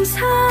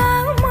कान्छा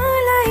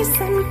मलाई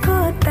सुनको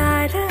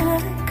तारा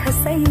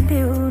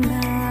खसाइदेऊ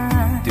न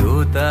त्यो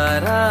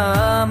तारा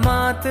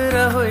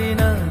मात्र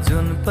होइन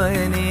जुन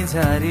पनि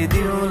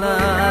झारिदिउला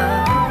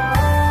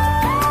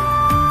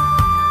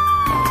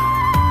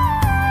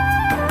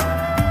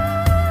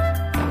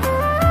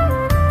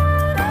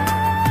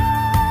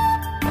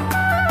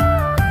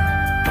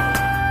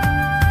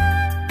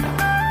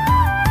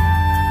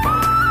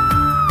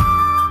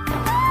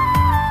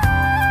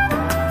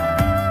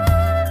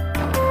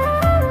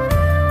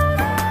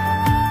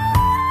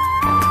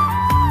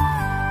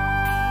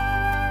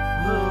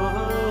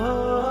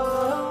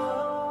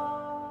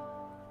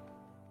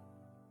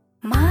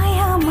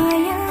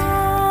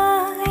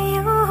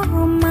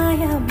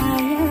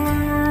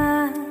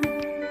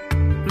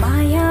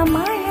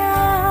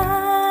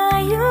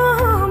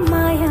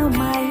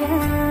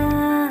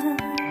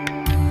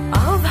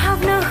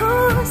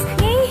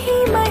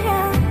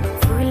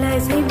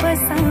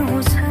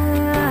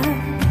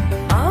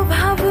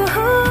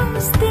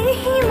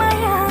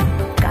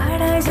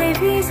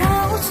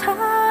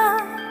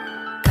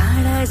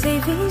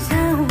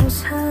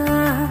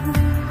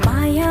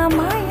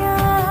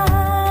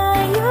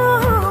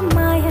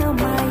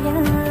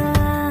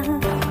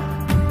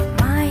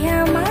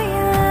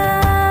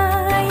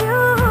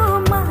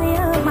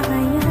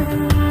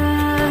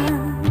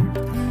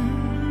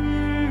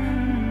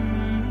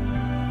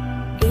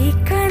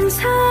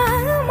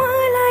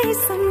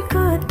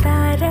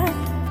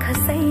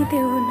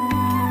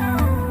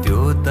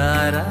त्यो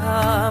तारा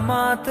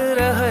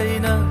मात्र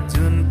होइन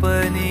जुन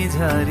पनि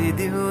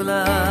झारिदिउला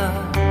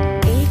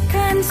एक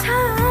कान्छा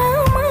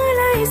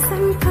मलाई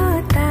सुनको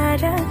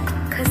तारा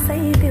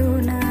खसाइदेऊ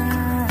न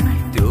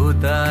त्यो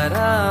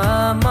तारा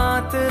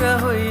मात्र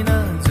होइन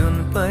जुन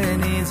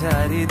पनि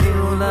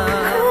झारिदिउला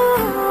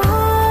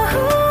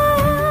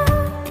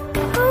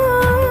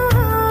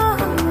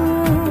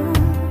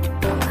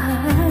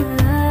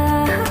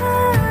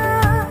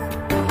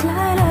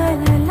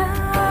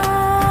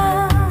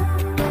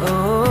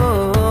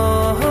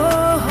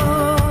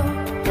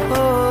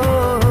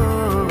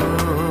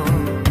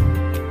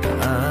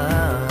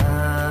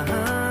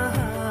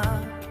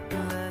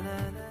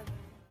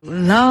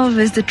love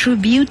is the true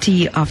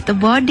beauty of the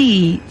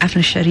body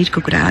आफ्नो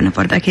शरीरको कुरा गर्नु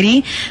पर्दाखेरि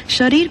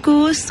शरीरको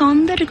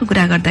सौन्दर्यको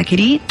कुरा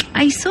गर्दाखेरि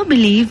I so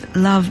believe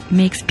love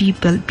makes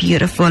people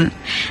beautiful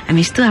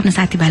हामी यस्तो आफ्नो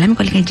साथीभाइलाई पनि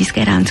कहिले काहीँ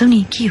जिस्काएर आउँछौँ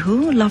नि के हो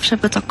लभ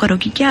सबको चक्कर हो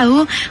कि क्या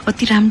हो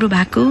कति राम्रो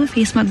भएको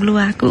फेसमा ग्लो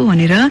आएको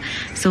भनेर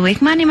सो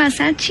एक मानेमा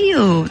साँच्ची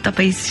हो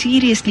तपाईँ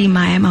सिरियसली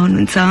मायामा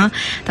हुनुहुन्छ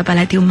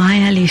तपाईँलाई त्यो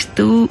मायाले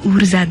यस्तो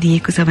ऊर्जा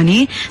दिएको छ भने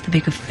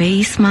तपाईँको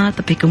फेसमा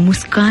तपाईँको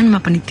मुस्कानमा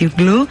पनि त्यो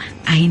ग्लो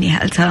आइ नै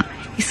हाल्छ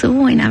यसो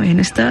ऐनामा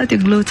हेर्नुहोस् त त्यो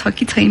ग्लो छ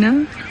कि छैन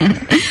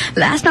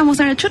लास्टमा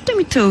मसँग एउटा छोटो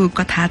मिठो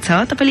कथा छ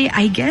तपाईँले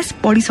आई गेस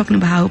पढिसक्नु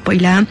भयो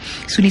पहिला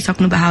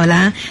सुनिसक्नु भयो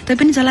होला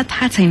तैपनि जसलाई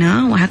थाहा छैन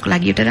उहाँको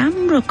लागि एउटा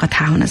राम्रो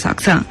कथा हुन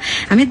सक्छ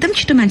हामी एकदम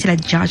छिटो मान्छेलाई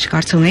जज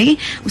गर्छौँ है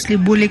उसले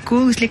बोलेको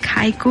उसले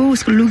खाएको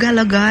उसको लुगा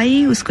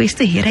लगाई उसको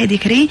यस्तो हेराइ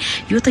देखेरै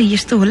यो त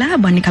यस्तो होला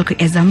भन्ने खालको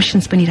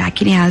एजम्पसन्स पनि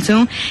राखि नै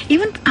हाल्छौँ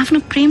इभन आफ्नो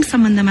प्रेम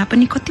सम्बन्धमा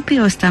पनि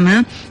कतिपय अवस्थामा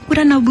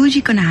कुरा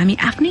नबुझिकन हामी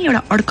आफ्नै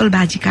एउटा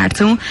अड्कलबाजी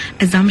काट्छौँ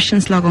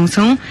एजम्पसन्स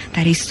लगाउँछौँ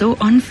that is so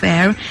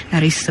unfair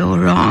that is so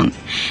wrong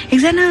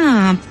एकजना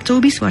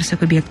 24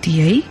 वर्षको व्यक्ति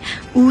है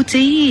ऊ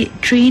चाहिँ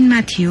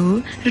ट्रेनमा थियो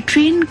र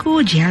ट्रेनको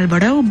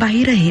झ्यालबाट ऊ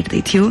बाहिर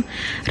हेर्दै थियो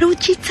र ऊ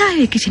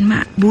चिच्चायो एकैछिनमा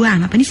बुवा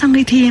आमा पनि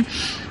सँगै थिए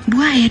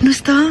बुवा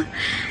हेर्नुहोस् त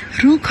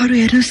रुखहरू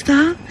हेर्नुहोस् त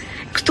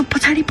कस्तो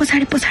पछाडि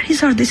पछाडि पछाडि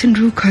सर्दैछन्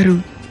रुखहरू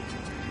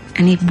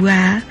अनि बुवा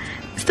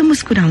यस्तो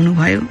मुस्कुराउनु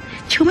भयो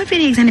छेउमा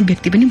फेरि एकजना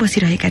व्यक्ति पनि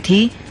बसिरहेका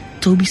थिए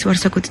 24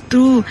 वर्षको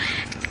त्यत्रो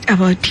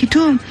अब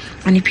ठिठो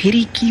अनि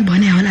फेरि के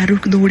भने होला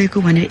रुख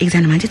दौडेको भनेर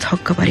एकजना मान्छे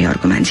छक्क परे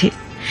अर्को मान्छे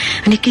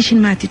अनि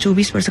एकैछिनमा त्यो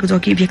 24 वर्षको जो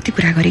कि व्यक्ति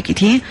कुरा गरेकी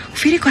थिए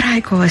फेरि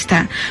कराएको अवस्था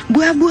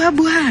बुवा बुवा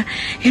बुवा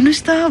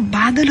हेर्नुहोस् त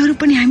बादलहरू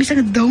पनि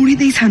हामीसँग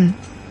दौडिँदैछन्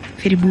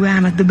फेरि बुवा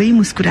आमा दुवै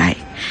मुस्कुराए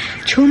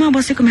छेउमा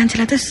बसेको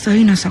मान्छेलाई त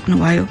सही नसक्नु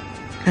भयो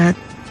र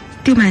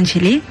त्यो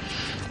मान्छेले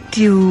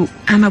त्यो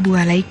आमा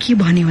बुवालाई के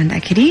भन्यो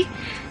भन्दाखेरि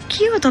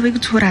के हो तपाईँको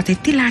छोरा चाहिँ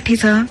यति लाठे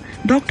छ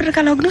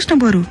डाक्टरका लग्नुहोस् न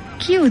बरु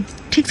के हो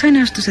ठिक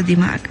छैन जस्तो छ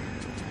दिमाग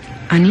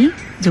अनि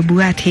जो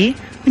बुवा थिए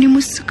उनी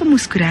मुस्क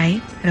मुस्कुराए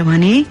र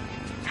भने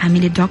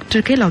हामीले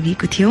डाक्टरकै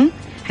लगेको थियौं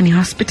हामी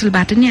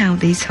हस्पिटलबाट नै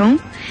आउँदैछौं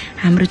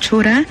हाम्रो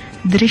छोरा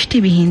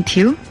दृष्टिविहीन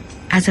थियो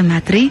आज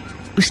मात्रै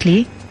उसले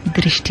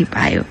दृष्टि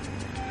पायो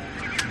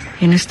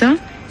हेर्नुहोस् त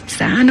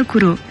सानो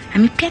कुरो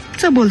हामी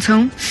प्याच्च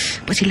बोल्छौं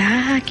पछि ला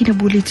किन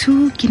बोलेछु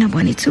किन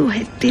भनेछु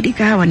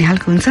हेत्तेरिका भन्ने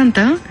हालको हुन्छ नि त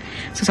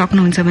सो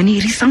सक्नुहुन्छ भने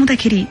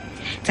रिसाउँदाखेरि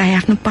चाहे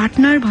आफ्नो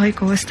पार्टनर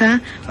भएको अवस्था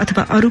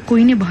अथवा अरू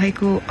कोही नै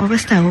भएको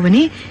अवस्था हो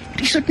भने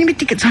रिस उठ्ने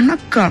बित्तिकै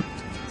झनक्क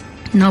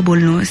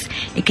नबोल्नुहोस्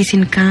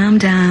एकैछिन काम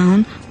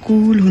डाउन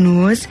कुल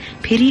हुनुहोस्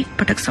फेरि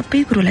पटक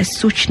सबै कुरोलाई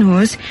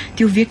सोच्नुहोस्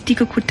त्यो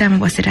व्यक्तिको खुट्टामा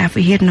बसेर आफू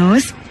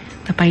हेर्नुहोस्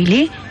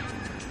तपाईले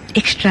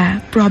एक्स्ट्रा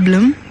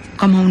प्रब्लम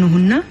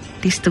कमाउनुहुन्न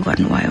त्यस्तो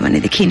गर्नुभयो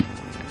भनेदेखि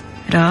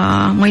र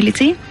मैले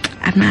चाहिँ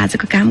आफ्नो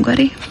आजको काम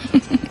गरेँ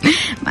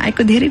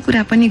भएको धेरै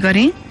कुरा पनि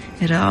गरेँ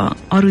र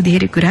अरू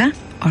धेरै कुरा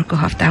अर्को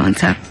हप्ता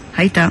हुन्छ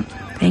है त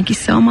thank you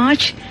so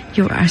much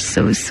you are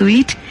so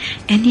sweet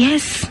and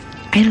yes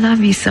I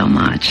love you so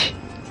much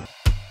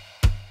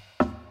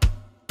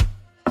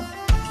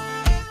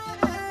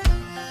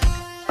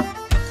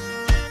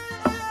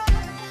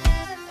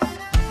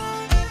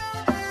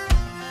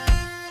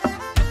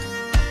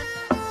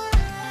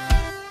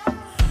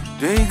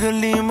त्यही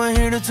गल्लीमा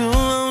हिँड्छु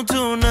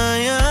आउँछु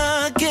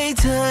नयाँ केही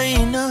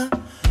छैन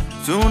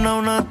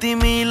सुनाउन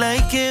तिमीलाई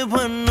के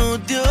भन्नु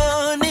त्यो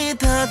नि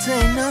थाहा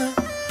छैन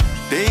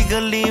त्यही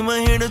गल्लीमा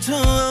हिँड्छु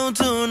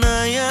आउँछु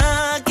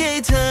नयाँ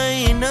केही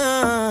छैन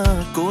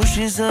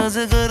कोसिस अझ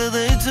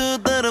गर्दैछु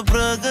तर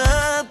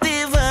प्रगति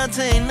भएको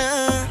छैन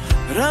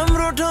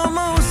राम्रो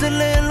ठाउँमा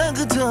उसले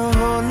लाग्छ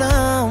होला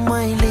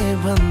मैले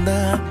भन्दा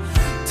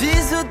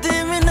चिसो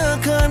तिमी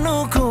नखानु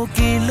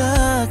खोकी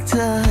लाग्छ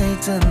है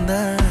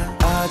चन्दा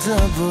आज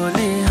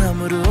भोलि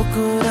हाम्रो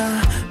कुरा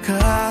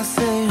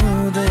खासै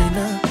हुँदैन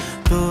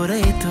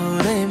थोरै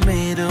थोरै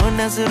मेरो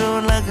नजरो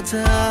लाग्छ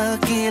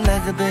कि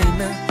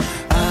लाग्दैन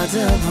आज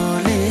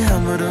भोलि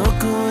हाम्रो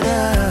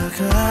कुरा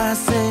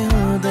खासै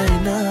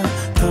हुँदैन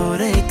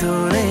थोरै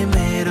थोरै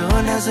मेरो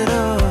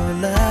नजरो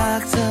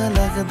लाग्छ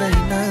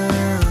लाग्दैन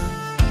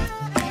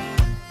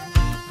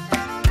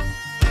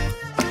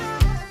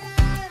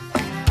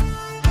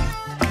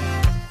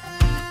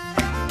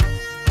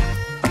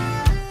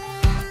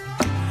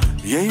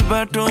यही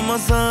बाटोमा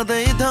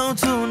सधैँ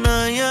धाउँछु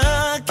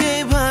नयाँ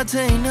केही भएको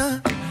छैन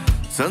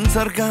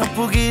संसार कहाँ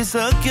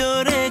पुगिसक्यो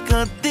रे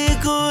कति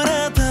कुरा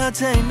थाहा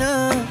छैन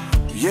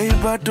यही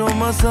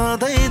बाटोमा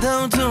सधैँ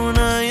धाउँछु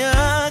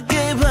नयाँ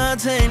केही भएको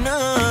छैन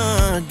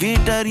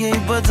गिटार यही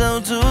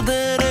बजाउँछु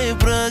धेरै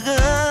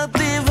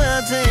प्रगति भएको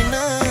छैन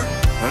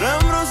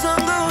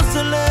राम्रोसँग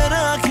उसले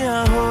राख्या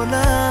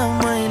होला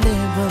मैले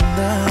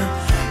भन्दा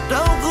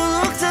टाउको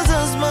दुख्छ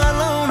चस्मा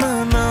लाउन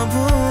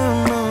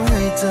नभुल्नु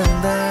है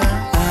चन्दा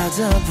आज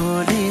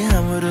भोलि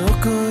हाम्रो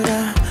कुरा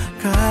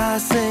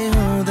खासै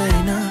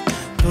हुँदैन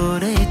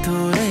थोरै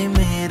थोरै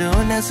मेरो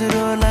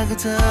नजरो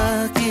लाग्छ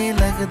कि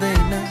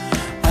लाग्दैन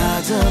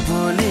आज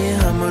भोलि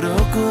हाम्रो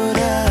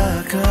कुरा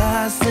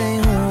खासै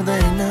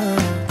हुँदैन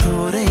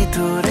थोरै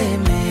थोरै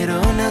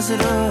मेरो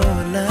नजरो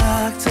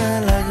लाग्छ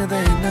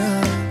लाग्दैन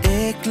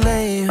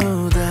एक्लै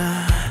हुँदा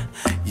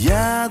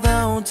याद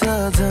आउँछ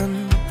झन्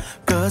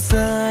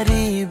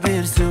कसरी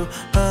बिर्सु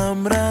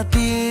हाम्रा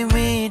ती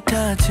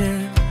मिठा क्षण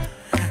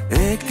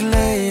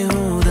एक्लै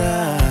हुँदा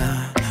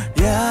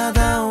याद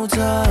आउँछ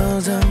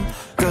झन्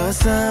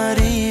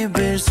कसरी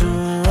बिर्सु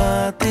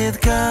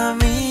अतीतका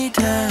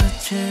मिठा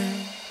क्षण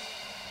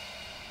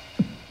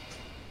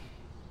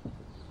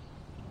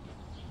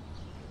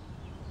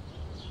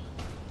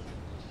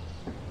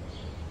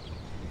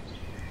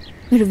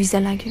मेरो भिजा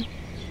लाग्यो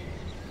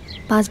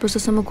 5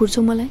 वर्षसम्म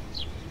कुर्छौ मलाई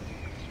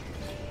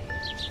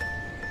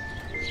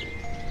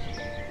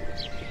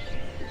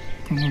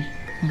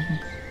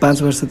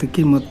 5 वर्ष त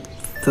के म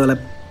तँलाई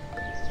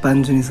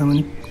 5 जुनीसम्म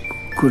नि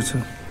कुर्छु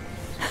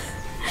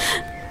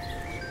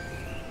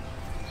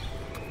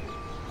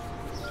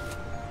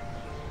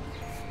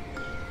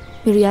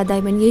मेरो याद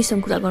आयो भने यही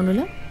सँग कुरा गर्नु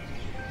ल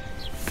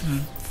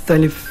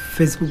तैँले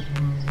फेसबुक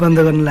बन्द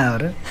गर्नु ला हो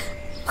र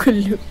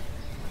कुल्लु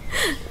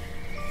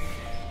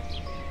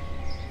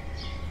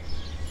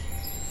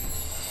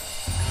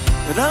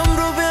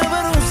राम्रो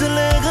व्यवहार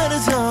उसले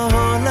गर्छ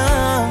होला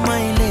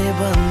मैले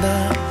भन्दा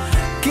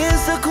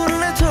केस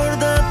खुल्न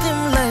छोड्दा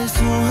तिमीलाई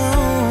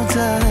सुहाउँछ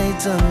है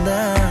चन्दा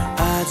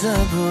आज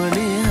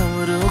भोलि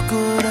हाम्रो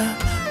कुरा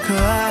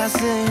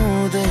खासै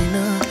हुँदैन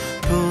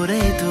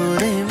थोरै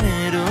थोरै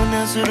मेरो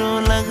नसुरो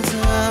लाग्छ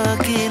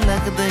कि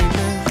लाग्दैन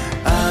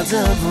आज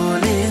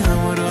भोलि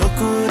हाम्रो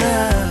कुरा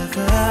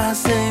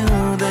खासै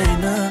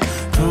हुँदैन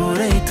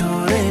थोरै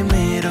थोरै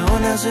मेरो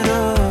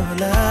नसुरो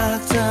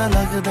लाग्छ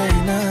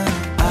लाग्दैन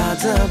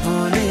आज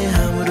भोलि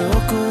हाम्रो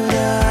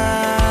कुरा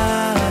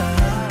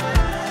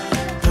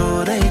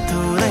थोरै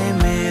थोरै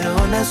मेरो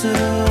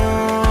नसुरो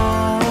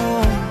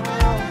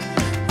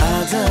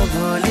आज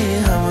भोलि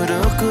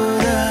हाम्रो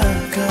कुरा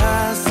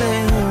खासै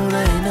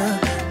हुँदैन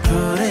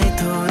थोरै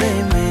थोरै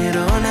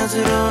मेरो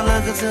नसुरो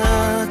लाग्छ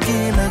कि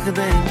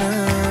लाग्दैन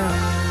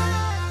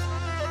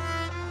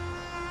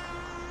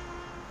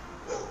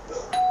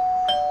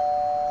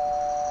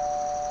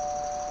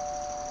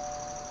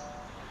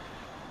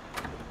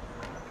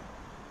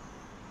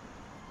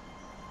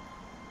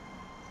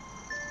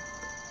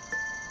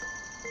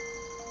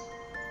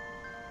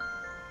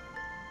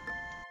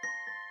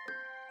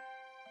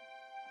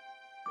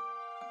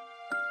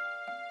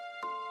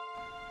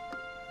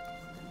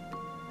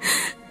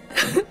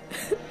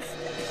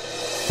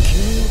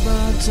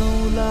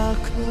बाँचौला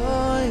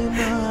खै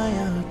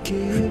माया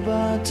के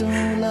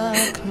बाँचौला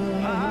खै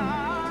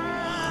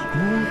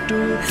मुटु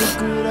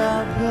टुकुरा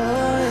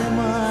भए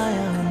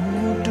माया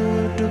मुटु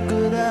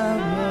टुकुरा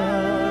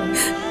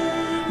भए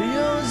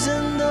यो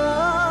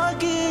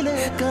जिन्दगीले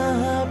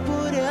कहाँ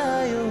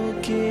पुर्यायो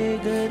के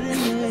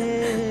गर्ने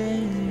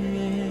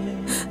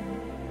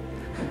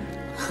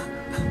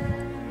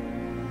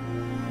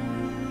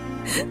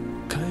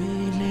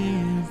कहिले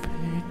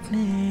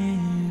भेट्ने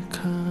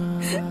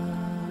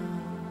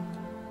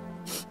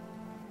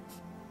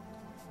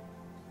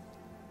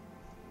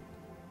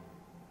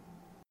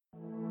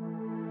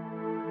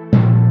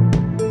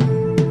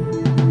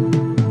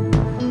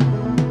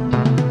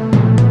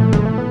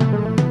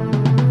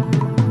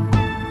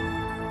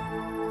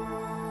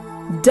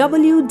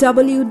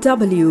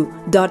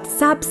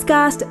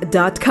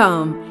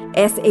www.sabscast.com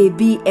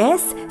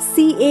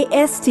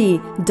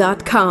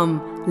sabscast.com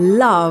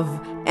Love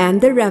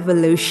and the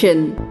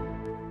Revolution.